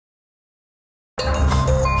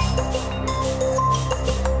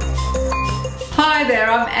Hi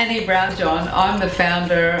there, I'm Annie Brown-John. I'm the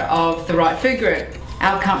founder of the Right Food Group.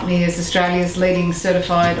 Our company is Australia's leading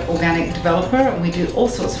certified organic developer, and we do all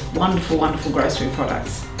sorts of wonderful grocery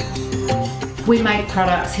products. We make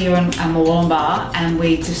products here in Mooloolaba and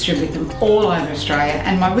we distribute them all over Australia,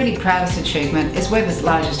 and my really proudest achievement is we're the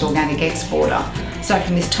largest organic exporter. So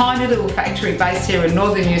from this tiny little factory based here in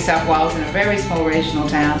northern New South Wales in a very small regional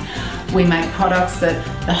town, we make products that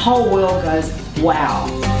the whole world goes, wow.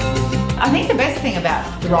 I think the best thing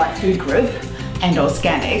about the Right Food Group and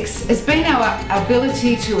Organics has been our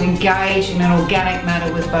ability to engage in an organic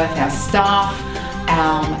manner with both our staff,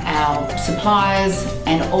 our suppliers,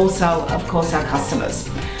 and also, of course, our customers.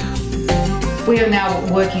 We are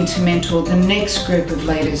now working to mentor the next group of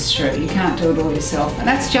leaders through. You can't do it all yourself, and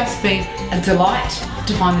that's just been a delight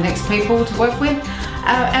to find the next people to work with,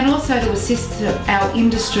 and also to assist our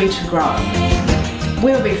industry to grow.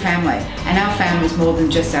 We're a big family, and our family is more than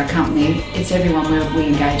just our company, it's everyone we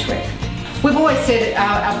engage with. We've always said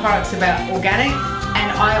our product's about organic,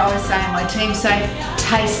 and I always say, and my team say,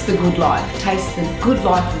 taste the good life. Taste the good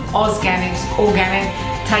life of Organics, organic,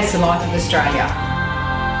 taste the life of Australia.